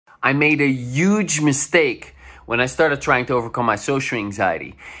I made a huge mistake when I started trying to overcome my social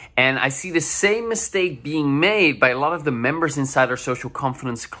anxiety. And I see the same mistake being made by a lot of the members inside our Social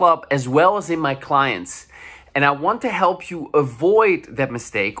Confidence Club, as well as in my clients. And I want to help you avoid that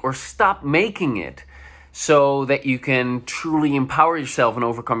mistake or stop making it so that you can truly empower yourself and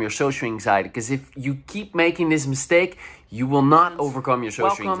overcome your social anxiety. Because if you keep making this mistake, you will not overcome your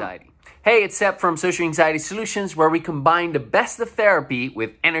social anxiety. Hey, it's Seb from Social Anxiety Solutions, where we combine the best of therapy with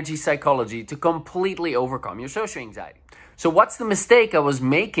energy psychology to completely overcome your social anxiety. So what's the mistake I was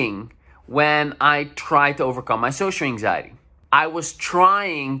making when I tried to overcome my social anxiety? I was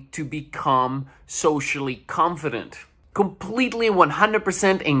trying to become socially confident. Completely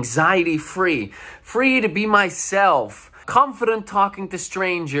 100% anxiety free. Free to be myself. Confident talking to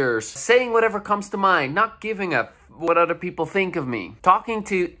strangers. Saying whatever comes to mind. Not giving a what other people think of me. Talking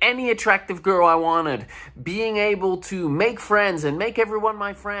to any attractive girl I wanted. Being able to make friends and make everyone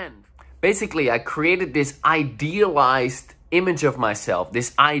my friend. Basically, I created this idealized image of myself.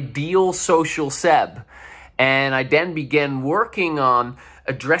 This ideal social Seb. And I then began working on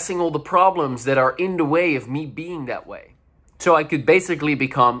addressing all the problems that are in the way of me being that way. So I could basically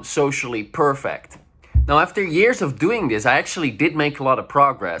become socially perfect. Now, after years of doing this, I actually did make a lot of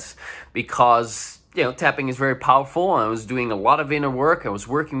progress because, tapping is very powerful. I was doing a lot of inner work. I was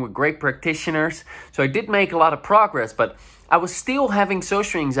working with great practitioners. So I did make a lot of progress, but I was still having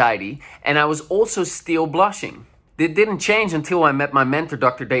social anxiety and I was also still blushing. It didn't change until I met my mentor,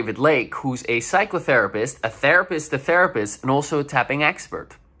 Dr. David Lake, who's a psychotherapist, a therapist, and also a tapping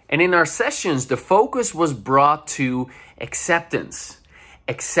expert. And in our sessions, the focus was brought to acceptance.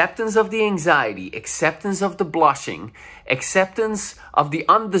 Acceptance of the anxiety, acceptance of the blushing, acceptance of the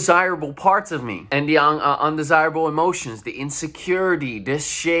undesirable parts of me and the undesirable emotions, the insecurity, the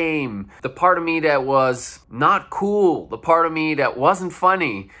shame, the part of me that was not cool, the part of me that wasn't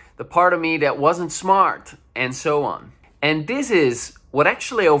funny, the part of me that wasn't smart, and so on. And this is what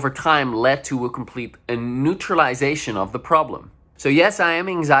actually over time led to a complete neutralization of the problem. So yes, I am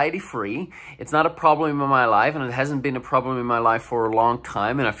anxiety free. It's not a problem in my life, and it hasn't been a problem in my life for a long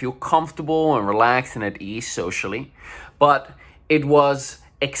time, and I feel comfortable and relaxed and at ease socially. But it was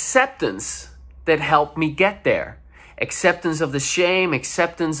acceptance that helped me get there. Acceptance of the shame,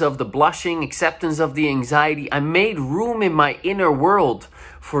 acceptance of the blushing, acceptance of the anxiety. I made room in my inner world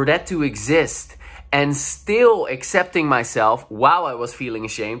for that to exist, and still accepting myself while I was feeling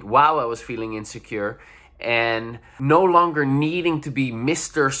ashamed, while I was feeling insecure, and no longer needing to be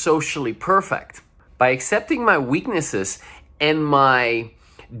Mr. Socially Perfect. By accepting my weaknesses and my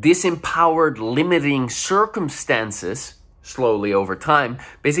disempowered, limiting circumstances, slowly over time,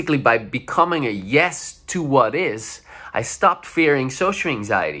 basically by becoming a yes to what is, I stopped fearing social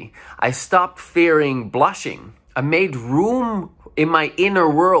anxiety. I stopped fearing blushing. I made room in my inner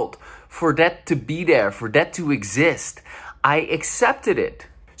world for that to be there, for that to exist. I accepted it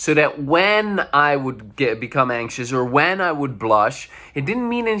so that when I would become anxious or when I would blush, it didn't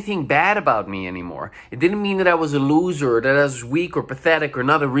mean anything bad about me anymore. It didn't mean that I was a loser, or that I was weak or pathetic or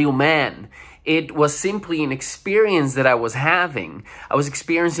not a real man. It was simply an experience that I was having. I was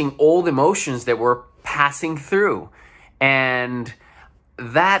experiencing all the emotions that were passing through. And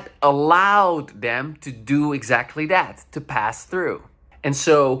that allowed them to do exactly that, to pass through. And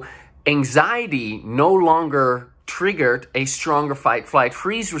so anxiety no longer triggered a stronger fight, flight,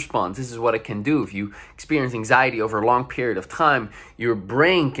 freeze response. This is what it can do. If you experience anxiety over a long period of time, your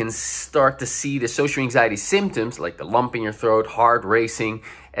brain can start to see the social anxiety symptoms, like the lump in your throat, heart racing,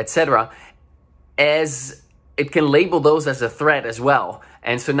 etc., as it can label those as a threat as well.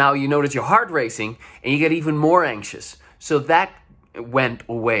 And so now you notice your heart racing and you get even more anxious. So that went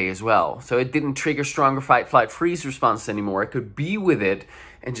away as well. So it didn't trigger stronger fight, flight, freeze response anymore. I could be with it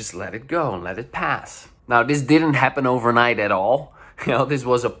and just let it go and let it pass. Now, this didn't happen overnight at all. This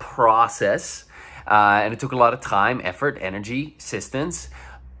was a process, and it took a lot of time, effort, energy, assistance,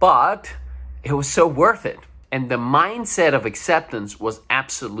 but it was so worth it. And the mindset of acceptance was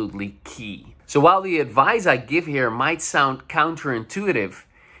absolutely key. So while the advice I give here might sound counterintuitive,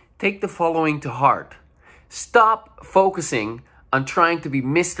 take the following to heart. Stop focusing on trying to be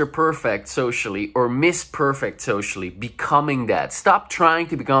Mr. Perfect socially or Miss Perfect socially, becoming that. Stop trying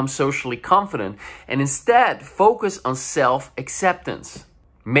to become socially confident and instead focus on self-acceptance.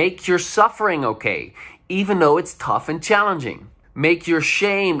 Make your suffering okay, even though it's tough and challenging. Make your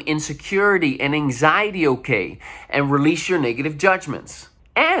shame, insecurity, and anxiety okay, and release your negative judgments.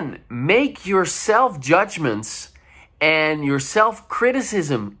 And make your self-judgments and your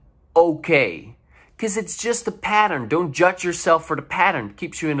self-criticism okay. Because it's just a pattern. Don't judge yourself for the pattern. It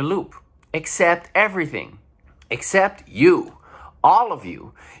keeps you in a loop. Accept everything. Accept you. All of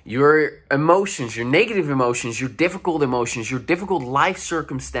you, your emotions, your negative emotions, your difficult emotions, your difficult life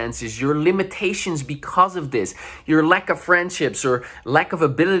circumstances, your limitations because of this, your lack of friendships or lack of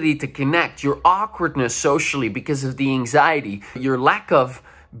ability to connect, your awkwardness socially because of the anxiety, your lack of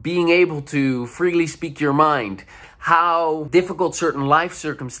being able to freely speak your mind, how difficult certain life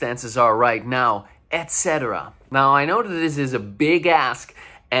circumstances are right now, etc. Now, I know that this is a big ask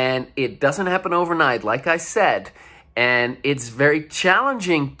and it doesn't happen overnight, like I said. And it's very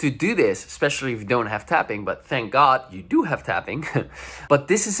challenging to do this, especially if you don't have tapping, but thank God you do have tapping. But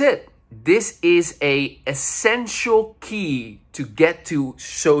this is it. This is an essential key to get to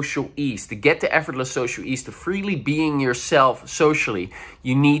social ease, to get to effortless social ease, to freely being yourself socially.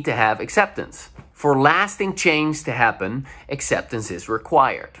 You need to have acceptance. For lasting change to happen, acceptance is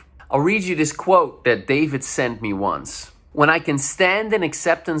required. I'll read you this quote that David sent me once. When I can stand in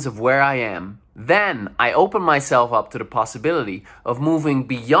acceptance of where I am, then I open myself up to the possibility of moving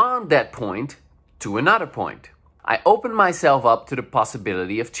beyond that point to another point. I open myself up to the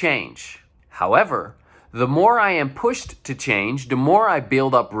possibility of change. However, the more I am pushed to change, the more I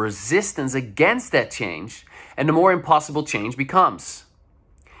build up resistance against that change, and the more impossible change becomes.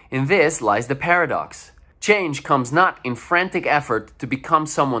 In this lies the paradox. Change comes not in frantic effort to become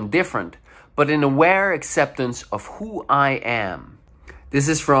someone different, but in aware acceptance of who I am. This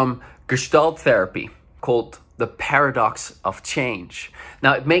is from Gestalt therapy, called the paradox of change.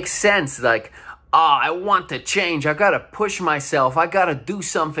 Now, it makes sense, like, I want to change. I gotta push myself. I gotta do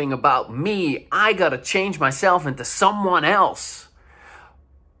something about me. I gotta change myself into someone else.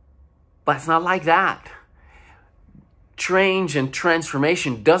 But it's not like that. Change and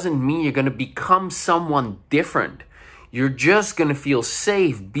transformation doesn't mean you're gonna become someone different. You're just gonna feel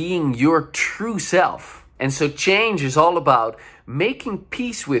safe being your true self. And so change is all about making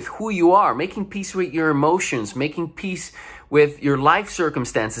peace with who you are, making peace with your emotions, making peace with your life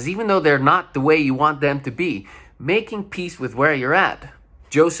circumstances, even though they're not the way you want them to be, making peace with where you're at.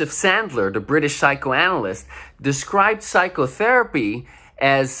 Joseph Sandler, the British psychoanalyst, described psychotherapy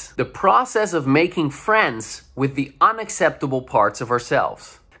as the process of making friends with the unacceptable parts of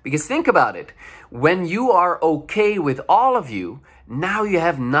ourselves. Because think about it, when you are okay with all of you, now you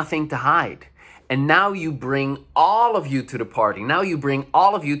have nothing to hide. And now you bring all of you to the party. Now you bring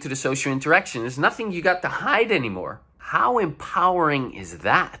all of you to the social interaction. There's nothing you got to hide anymore. How empowering is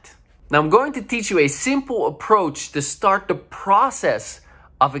that? Now I'm going to teach you a simple approach to start the process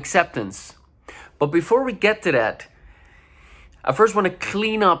of acceptance. But before we get to that, I first want to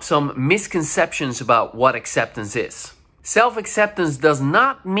clean up some misconceptions about what acceptance is. Self-acceptance does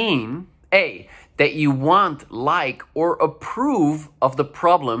not mean, A, that you want, like, or approve of the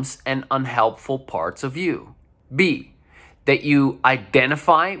problems and unhelpful parts of you. B, that you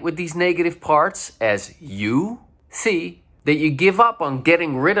identify with these negative parts as you. C, that you give up on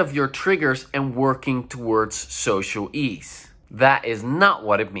getting rid of your triggers and working towards social ease. That is not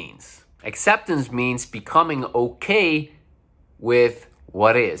what it means. Acceptance means becoming okay with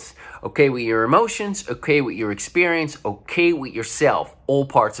what is. Okay with your emotions, okay with your experience, okay with yourself, all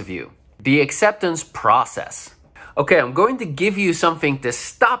parts of you. The acceptance process. Okay, I'm going to give you something to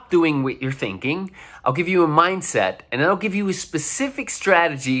stop doing with your thinking. I'll give you a mindset, and then I'll give you a specific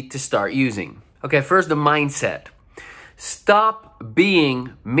strategy to start using. Okay, first the mindset. Stop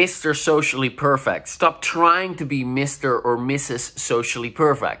being Mr. Socially Perfect. Stop trying to be Mr. or Mrs. Socially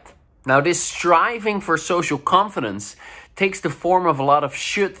Perfect. Now, this striving for social confidence takes the form of a lot of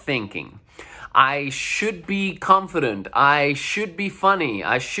should thinking. I should be confident. I should be funny.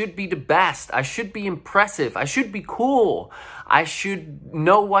 I should be the best. I should be impressive. I should be cool. I should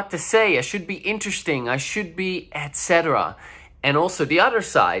know what to say. I should be interesting. I should be etc. And also the other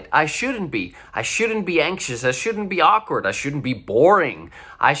side, I shouldn't be. I shouldn't be anxious. I shouldn't be awkward. I shouldn't be boring.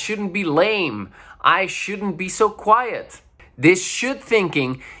 I shouldn't be lame. I shouldn't be so quiet. This should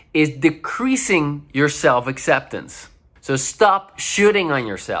thinking is decreasing your self-acceptance. So stop shooting on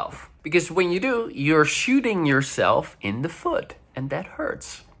yourself. Because when you do, you're shooting yourself in the foot, and that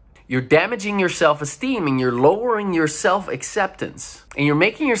hurts. You're damaging your self-esteem and you're lowering your self-acceptance. And you're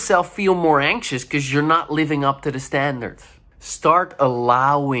making yourself feel more anxious because you're not living up to the standards. Start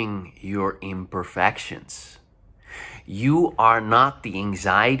allowing your imperfections. You are not the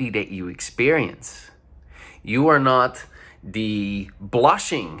anxiety that you experience. You are not the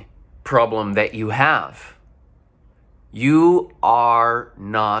blushing problem that you have. You are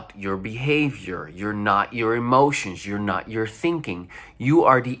not your behavior. You're not your emotions. You're not your thinking. You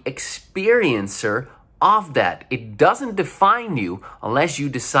are the experiencer of that. It doesn't define you unless you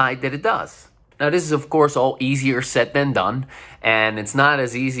decide that it does. Now, this is, of course, all easier said than done. And it's not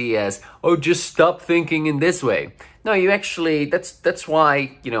as easy as, oh, just stop thinking in this way. No, you actually, that's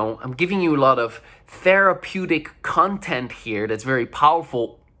why, you know, I'm giving you a lot of therapeutic content here that's very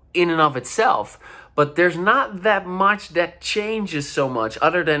powerful in and of itself. But there's not that much that changes so much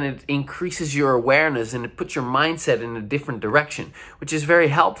other than it increases your awareness and it puts your mindset in a different direction, which is very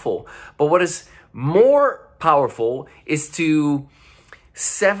helpful. But what is more powerful is to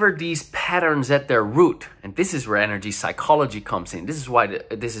sever these patterns at their root. And this is where energy psychology comes in. This is why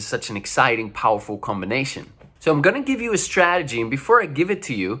this is such an exciting, powerful combination. So I'm going to give you a strategy, and before I give it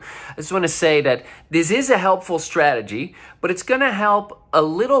to you, I just want to say that this is a helpful strategy, but it's going to help a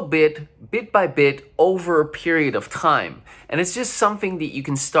little bit by bit, over a period of time. And it's just something that you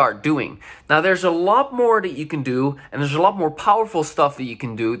can start doing. Now, there's a lot more that you can do, and there's a lot more powerful stuff that you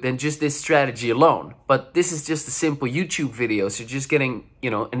can do than just this strategy alone. But this is just a simple YouTube video, so you're just getting,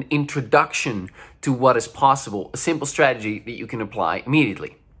 you know, an introduction to what is possible, a simple strategy that you can apply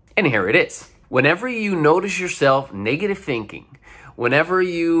immediately. And here it is. Whenever you notice yourself negative thinking, whenever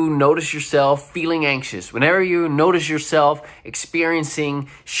you notice yourself feeling anxious, whenever you notice yourself experiencing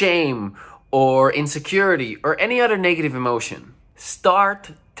shame or insecurity or any other negative emotion,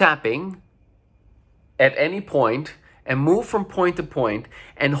 start tapping at any point and move from point to point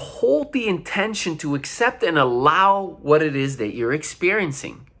and hold the intention to accept and allow what it is that you're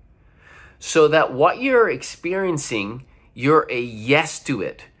experiencing. So that what you're experiencing, you're a yes to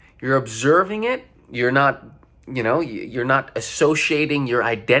it. You're observing it. You're not, you know, you're not associating your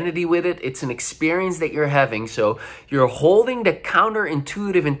identity with it. It's an experience that you're having. So you're holding the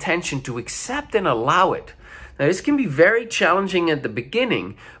counterintuitive intention to accept and allow it. Now, this can be very challenging at the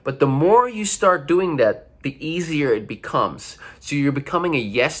beginning, but the more you start doing that, the easier it becomes. So you're becoming a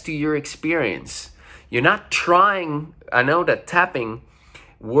yes to your experience. You're not trying. I know that tapping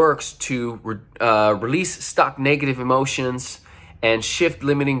works to release stuck negative emotions and shift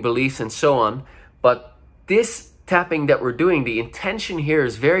limiting beliefs and so on. But this tapping that we're doing, the intention here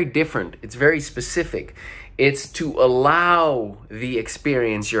is very different. It's very specific. It's to allow the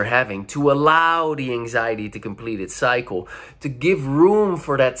experience you're having, to allow the anxiety to complete its cycle, to give room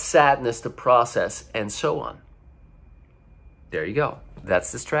for that sadness to process, and so on. There you go.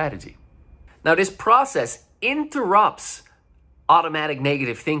 That's the strategy. Now, this process interrupts automatic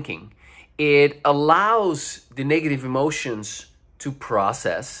negative thinking. It allows the negative emotions to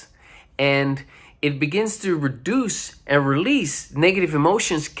process, and it begins to reduce and release negative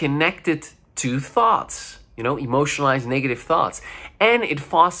emotions connected to thoughts, you know, emotionalized negative thoughts, and it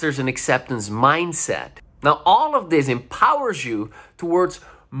fosters an acceptance mindset. Now, all of this empowers you towards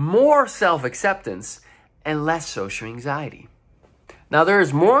more self-acceptance and less social anxiety. Now, there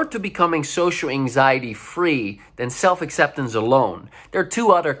is more to becoming social anxiety free than self-acceptance alone. There are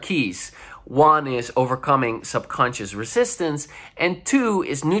two other keys. One is overcoming subconscious resistance, and two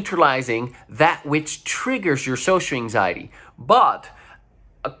is neutralizing that which triggers your social anxiety. But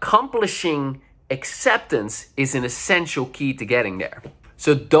accomplishing acceptance is an essential key to getting there.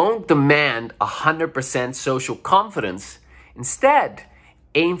 So don't demand 100% social confidence. Instead,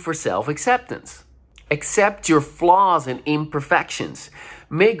 aim for self-acceptance. Accept your flaws and imperfections.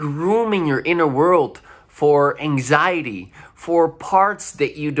 Make room in your inner world for anxiety, for parts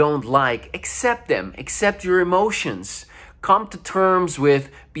that you don't like. Accept them. Accept your emotions. Come to terms with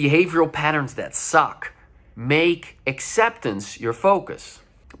behavioral patterns that suck. Make acceptance your focus,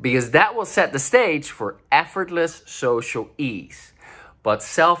 because that will set the stage for effortless social ease. But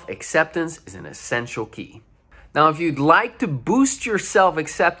self-acceptance is an essential key. Now, if you'd like to boost your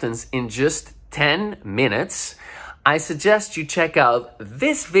self-acceptance in just 10 minutes, I suggest you check out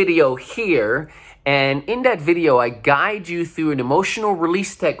this video here. And in that video, I guide you through an emotional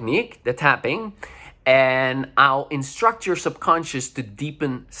release technique, the tapping, and I'll instruct your subconscious to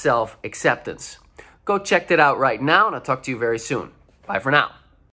deepen self-acceptance. Go check that out right now, and I'll talk to you very soon. Bye for now.